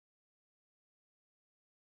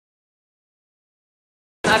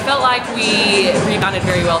I felt like we rebounded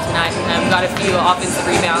very well tonight. Got a few offensive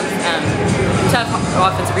rebounds, tough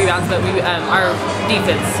offensive rebounds, but our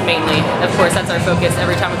defense mainly. Of course, that's our focus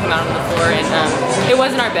every time we come out on the floor. And it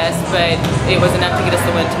wasn't our best, but it was enough to get us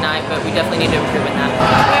the win tonight. But we definitely need to improve in that.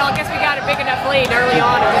 Well, I guess we got a big enough lead early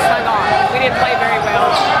on and just hung on. We didn't play very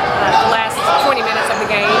well the last 20 minutes of the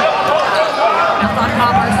game. I thought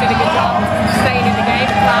Commerce did a good job staying in the game,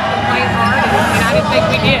 and playing hard, and I didn't think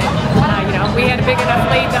we did. We had a big enough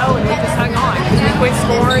lead though, and we just hung on. We quit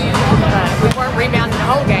scoring. We weren't rebounding the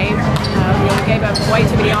whole game. We gave up way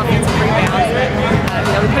too many offensive rebounds.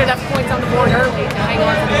 We put enough points on the board early to hang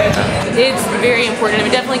on to the win. It's very important.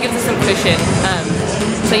 It definitely gives us some cushion.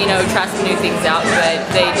 So try some new things out. But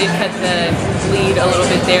they did cut the lead a little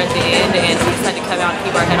bit there at the end, and we just had to come out and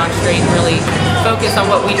keep our head on straight and really focus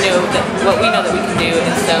on what we know that we can do.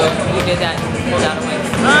 And so we did that and pulled out a win.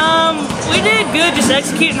 We did good, just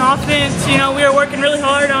executing offense. We were working really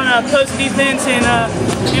hard on post defense, and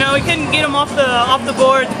we couldn't get them off the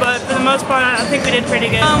boards. But for the most part, I think we did pretty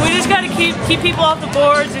good. We just got to keep people off the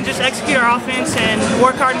boards and just execute our offense and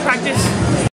work hard in practice.